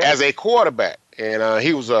and as a quarterback. And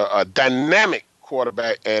he was a dynamic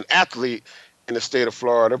quarterback and athlete in the state of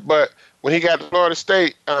Florida. But when he got to Florida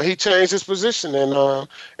State, he changed his position and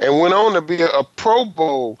went on to be a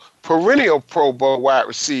perennial Pro Bowl wide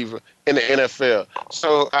receiver in the NFL.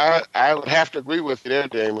 So I would have to agree with you there,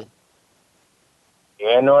 Damon.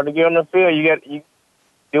 Yeah, in order to get on the field, you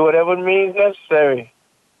do whatever means necessary.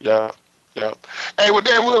 Yeah. Hey, well,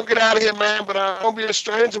 Dan, we're going to get out of here, man, but don't be a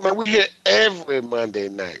stranger, man. We're here every Monday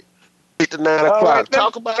night, 8 to 9 o'clock. Right,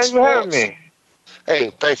 Talk about thanks sports. For having me. Hey,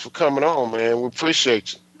 thanks for coming on, man. We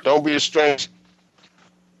appreciate you. Don't be a stranger.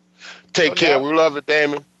 Take care. We love it,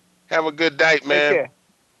 Damon. Have a good night, man. Take care.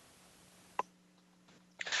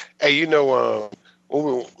 Hey,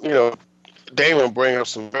 Damon bring up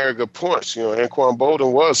some very good points. You know, Anquan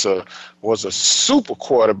Boldin was a super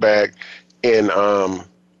quarterback in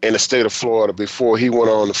the state of Florida before he went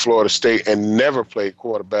on to Florida State and never played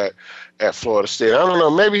quarterback at Florida State. I don't know.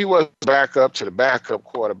 Maybe he was backup to the backup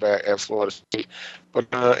quarterback at Florida State. But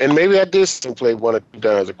and maybe I did see him play one or two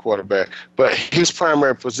times as a quarterback. But his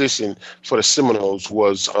primary position for the Seminoles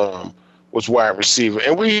was wide receiver.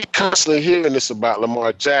 And we constantly hearing this about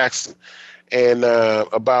Lamar Jackson and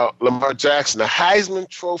about Lamar Jackson, the Heisman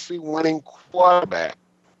Trophy winning quarterback.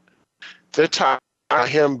 They're talking about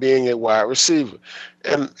him being a wide receiver.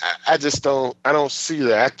 And I don't see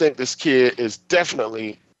that. I think this kid is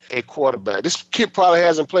definitely a quarterback. This kid probably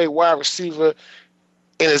hasn't played wide receiver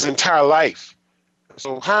in his entire life.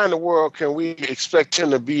 So how in the world can we expect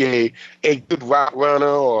him to be a good route runner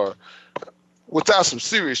or without some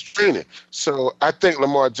serious training? So I think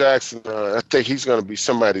Lamar Jackson, I think he's going to be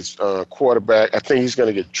somebody's quarterback. I think he's going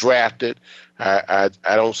to get drafted. I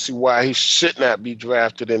don't see why he should not be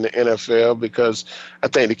drafted in the NFL because I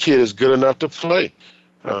think the kid is good enough to play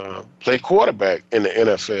quarterback in the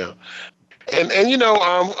NFL. And you know,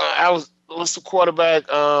 I was the quarterback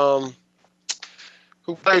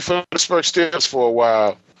who played for the Pittsburgh Steelers for a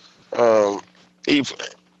while.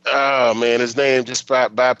 His name just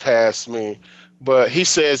bypassed me. But he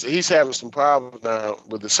says he's having some problems now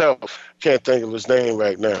with his health. Can't think of his name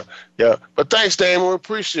right now. Yeah. But thanks, Damon. We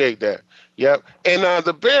appreciate that. Yep. And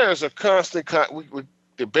the Bears are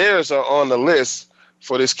the Bears are on the list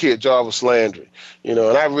for this kid, Jarvis Landry. You know,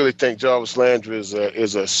 and I really think Jarvis Landry is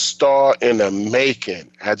a star in the making.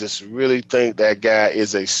 I just really think that guy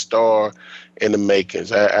is a star in the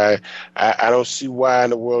makings. I don't see why in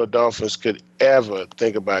the world the Dolphins could ever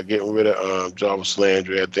think about getting rid of Jarvis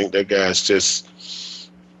Landry. I think that guy's just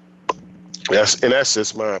that's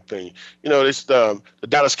just my opinion. You know, the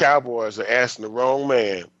Dallas Cowboys are asking the wrong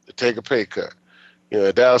man to take a pay cut. You know,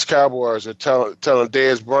 the Dallas Cowboys are telling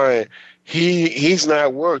Dez Bryant he's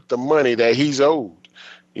not worth the money that he's owed.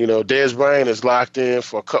 You know, Dez Bryant is locked in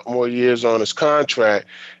for a couple more years on his contract,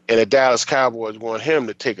 and the Dallas Cowboys want him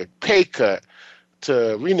to take a pay cut to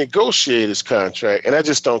renegotiate his contract. And I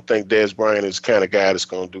just don't think Dez Bryant is the kind of guy that's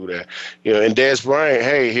going to do that. You know, and Dez Bryant,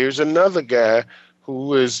 hey, here's another guy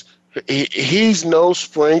who is he's no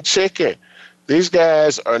spring chicken. These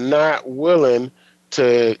guys are not willing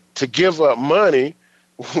to give up money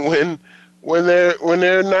when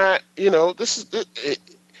they're not, you know,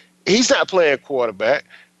 he's not playing quarterback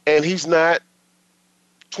and he's not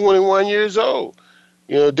 21 years old.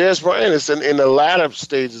 You know, Dez Bryant is in the latter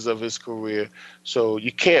stages of his career, so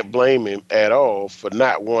you can't blame him at all for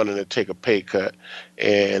not wanting to take a pay cut.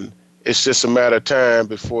 And it's just a matter of time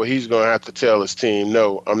before he's going to have to tell his team,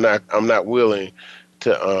 no, I'm not willing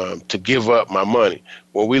to give up my money.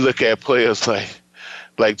 When we look at players like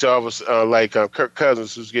Jarvis, Kirk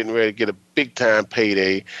Cousins, who's getting ready to get a big-time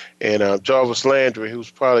payday, and Jarvis Landry, who's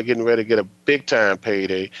probably getting ready to get a big-time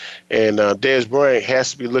payday, and Dez Bryant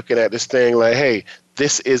has to be looking at this thing like, hey,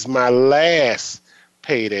 this is my last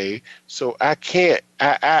payday, so I can't.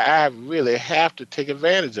 I really have to take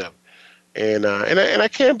advantage of it, and I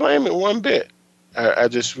can't blame him one bit. I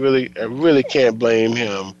really can't blame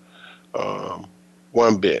him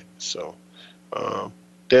one bit. So,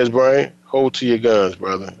 Dez Bryant, hold to your guns,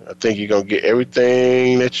 brother. I think you're going to get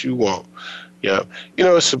everything that you want. Yeah. You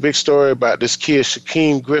know, it's a big story about this kid,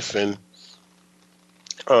 Shaquem Griffin,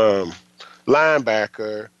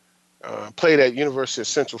 linebacker, played at University of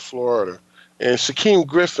Central Florida. And Shaquem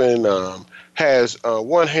Griffin has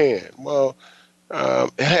one hand. Well,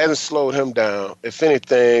 it hasn't slowed him down. If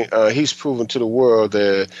anything, he's proven to the world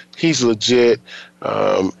that he's legit.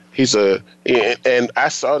 And I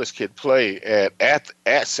saw this kid play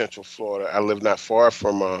at Central Florida. I live not far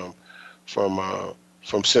from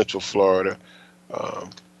Central Florida.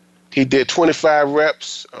 He did 25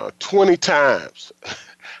 reps 20 times.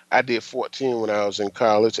 I did 14 when I was in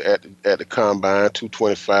college at the combine,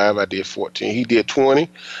 225. I did 14. He did 20. He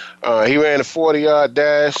ran a 40-yard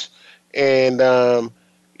dash, and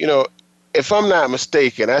you know, if I'm not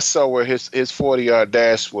mistaken, I saw where his 40-yard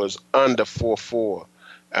dash was under 4.4.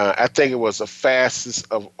 I think it was the fastest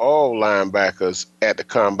of all linebackers at the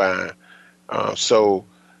combine. So,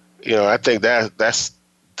 you know, I think that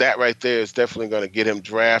right there is definitely going to get him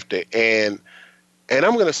drafted. And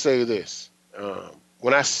I'm going to say this.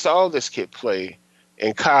 When I saw this kid play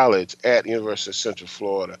in college at University of Central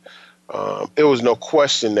Florida, it was no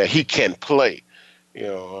question that he can play. You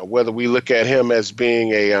know, whether we look at him as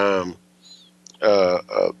being a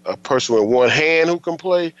person with one hand who can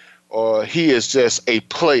play, or he is just a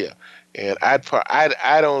player. And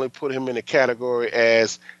I'd only put him in the category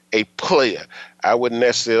as a player. I wouldn't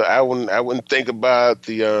think about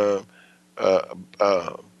the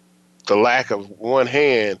lack of one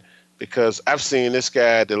hand, because I've seen this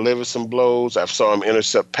guy deliver some blows. I've saw him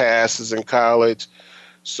intercept passes in college.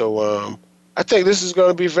 So I think this is going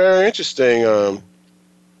to be very interesting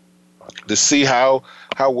to see how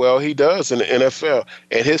well he does in the NFL.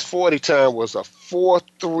 And his 40 time was a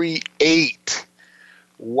 4.38.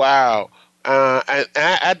 Wow.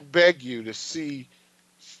 I'd beg you to see.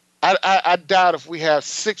 I doubt if we have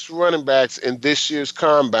 6 running backs in this year's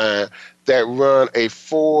combine that run a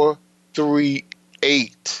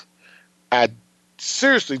 4.38. I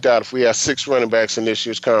seriously doubt if we have 6 running backs in this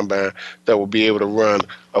year's combine that will be able to run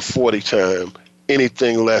a 40 time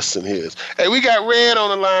anything less than his. Hey, we got Red on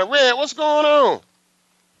the line. Red, what's going on?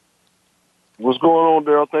 What's going on,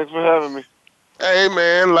 Daryl? Thanks for having me. Hey,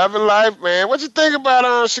 man, loving life, man. What you think about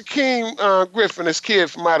Shaquem Griffin, this kid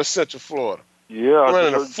from out of Central Florida? Yeah,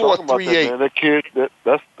 running a 4.38. That kid,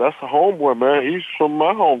 that's a homeboy, man. He's from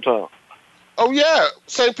my hometown. Oh yeah,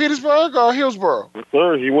 St. Petersburg or Hillsborough? Yes,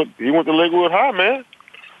 sir. He went to Lakewood High, man.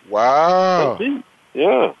 Wow.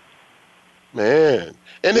 Yeah. Man.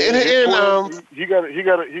 And he got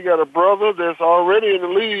a brother that's already in the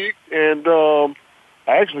league, and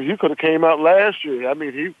actually he could have came out last year. I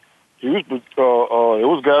mean, he was it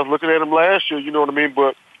was guys looking at him last year, you know what I mean,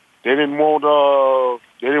 but they didn't want to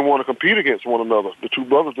compete against one another. The two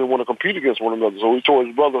brothers didn't want to compete against one another. So he told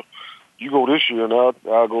his brother, "You go this year, and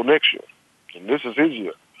I'll go next year." And this is his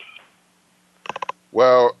year.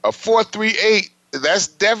 Well, a 4.38. That's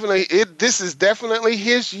definitely it. This is definitely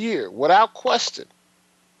his year, without question.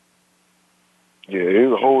 Yeah,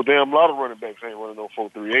 there's a whole damn lot of running backs ain't running no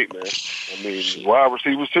 4.38, man. I mean, wide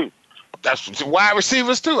receivers too. That's wide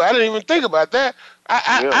receivers too. I didn't even think about that.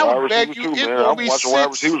 I would beg you, it won't be 6. I'm watching wide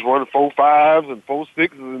receivers running 4.5s and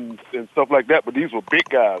 4.6s and stuff like that. But these were big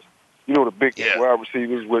guys. You know, the big wide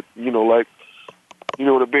receivers with the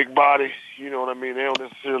big body. You know what I mean? They don't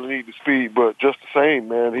necessarily need the speed, but just the same,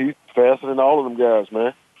 man. He's faster than all of them guys,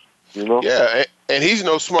 man. You know? Yeah, and he's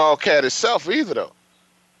no small cat himself either, though.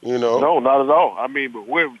 You know? No, not at all. I mean, but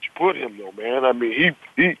where would you put him, though, man? I mean,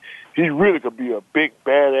 he really could be a big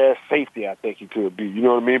badass safety. I think he could be. You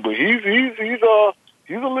know what I mean? But he's a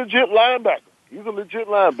legit linebacker. He's a legit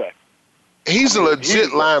linebacker. He's a legit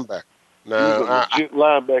linebacker. He's a legit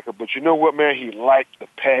linebacker, but you know what, man? He liked the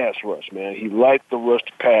pass rush, man. He liked the rush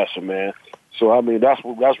to passer, man. So I mean, that's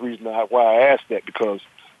the reason why I asked that, because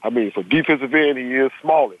I mean, for defensive end, he is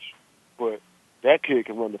smallish, but that kid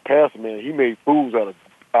can run the passer, man. He made fools out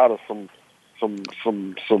of some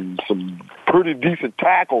pretty decent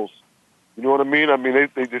tackles. You know what I mean? I mean,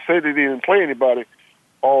 they say they didn't play anybody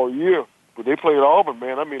all year, but they played Auburn,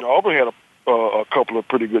 man. I mean, Auburn had a couple of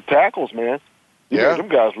pretty good tackles, man. Yeah, them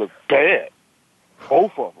guys look bad,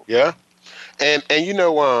 both of them. Yeah, and you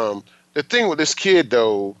know, the thing with this kid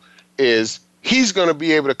though is he's going to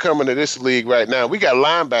be able to come into this league right now. We got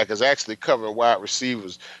linebackers actually covering wide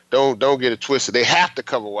receivers. Don't get it twisted. They have to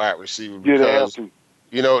cover wide receivers because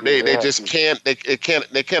you know they just can't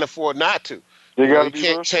afford not to. You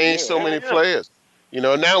can't change so many players. You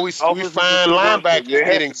know, now we find linebackers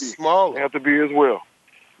getting smaller. They have to be as well.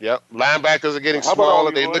 Yep, linebackers are getting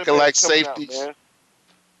smaller. They're looking like safeties.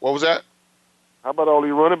 What was that? How about all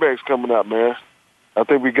these running backs coming out, man? I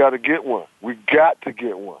think we got to get one. We got to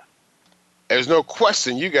get one. There's no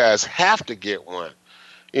question. You guys have to get one.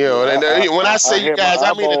 You know, when I say you guys,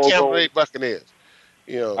 I mean the Tampa Bay Buccaneers.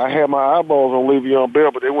 You know, I had my eyeballs on Le'Veon Bell,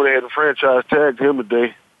 but they went ahead and franchise tagged him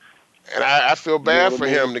today. And I feel bad for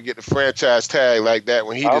him to get the franchise tag like that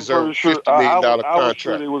when he deserved $50 million contract. I was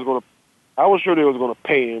sure they was going to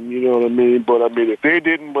pay him. You know what I mean? But I mean, if they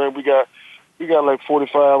didn't, man, we got like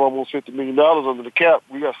 $45, almost $50 million under the cap.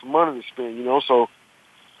 We got some money to spend. You know, so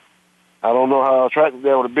I don't know how attractive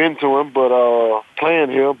that would have been to him, but playing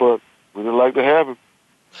here, but we'd like to have him.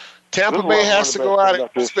 Tampa Bay has to go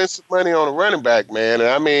out and spend some money on a running back, man. And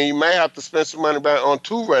I mean, you may have to spend some money on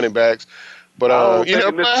 2 running backs. But I don't think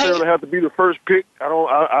it necessarily have to be the first pick.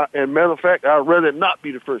 And matter of fact, I'd rather it not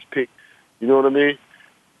be the first pick. You know what I mean?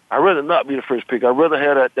 I'd rather not be the first pick. I'd rather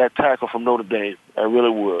have that tackle from Notre Dame. I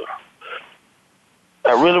really would.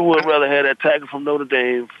 I really would rather have that tackle from Notre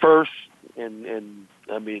Dame first, and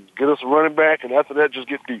I mean, get us a running back, and after that, just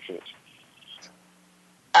get defense.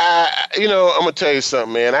 You know, I'm gonna tell you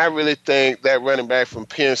something, man. I really think that running back from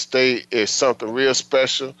Penn State is something real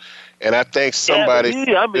special, and I think somebody.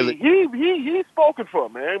 Yeah, he's spoken for,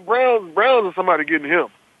 man. Browns is somebody getting him.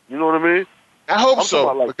 You know what I mean? I hope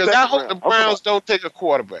so, because I hope the Browns don't take a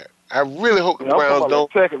quarterback. I really hope the Browns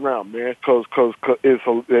don't. Second round, man, because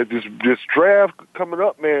this draft coming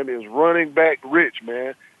up, man, is running back rich,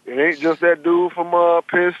 man. It ain't just that dude from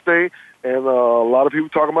Penn State, and a lot of people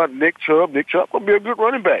talking about Nick Chubb. Nick Chubb gonna be a good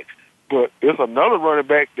running back, but it's another running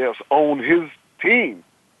back that's on his team.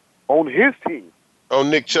 On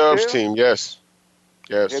Nick Chubb's team, yes.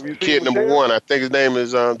 Kid number one, I think his name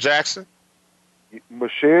is Jackson.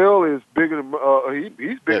 Michelle is bigger than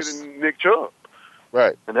he's bigger than Nick Chubb.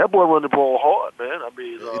 Right. And that boy run the ball hard, man. I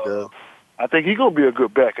mean, he does. I think he's gonna be a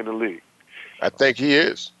good back in the league. I think he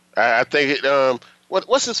is. I think it.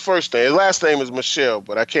 What's his first name? His last name is Michelle,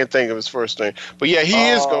 but I can't think of his first name. But yeah, he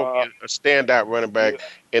is going to be a standout running back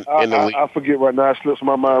in the league. I forget right now. It slips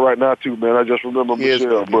my mind right now too, man. I just remember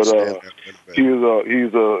Michelle, but he's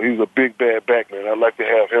a big bad back, man. I'd like to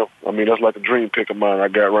have him. I mean, that's like a dream pick of mine I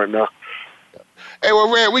got right now. Hey,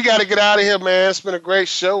 well, Red, we got to get out of here, man. It's been a great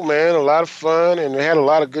show, man. A lot of fun, and we had a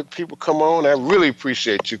lot of good people come on. I really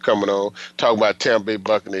appreciate you coming on, talking about Tampa Bay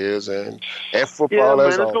Buccaneers and football. Yeah, man,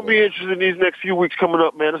 it's going to be interesting these next few weeks coming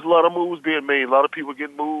up, man. There's a lot of moves being made. A lot of people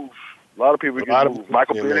getting moved.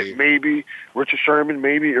 Michael Bennett, maybe. Richard Sherman,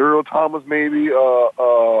 maybe. Earl Thomas, maybe.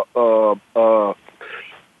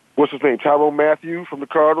 What's his name? Tyrone Matthew from the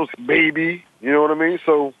Cardinals, maybe. You know what I mean?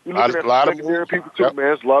 So we're looking at a lot of people too, man.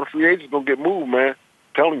 There's a lot of free agents going to get moved, man. I'm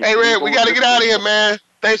telling you. Hey, Red, we got to get out of here, man.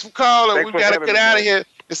 Thanks for calling. We got to get out of here.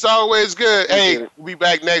 It's always good. Hey, we'll be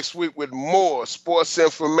back next week with more sports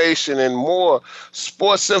information and more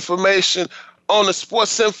sports information on the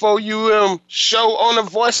Sports Info show on the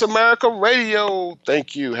Voice America Radio.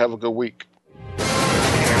 Thank you. Have a good week.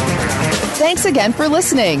 Thanks again for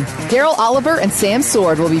listening. Daryl Oliver and Sam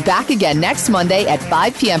Sword will be back again next Monday at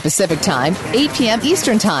 5 p.m. Pacific Time, 8 p.m.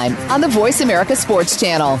 Eastern Time on the Voice America Sports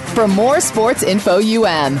Channel for more Sports Info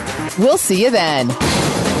We'll see you then.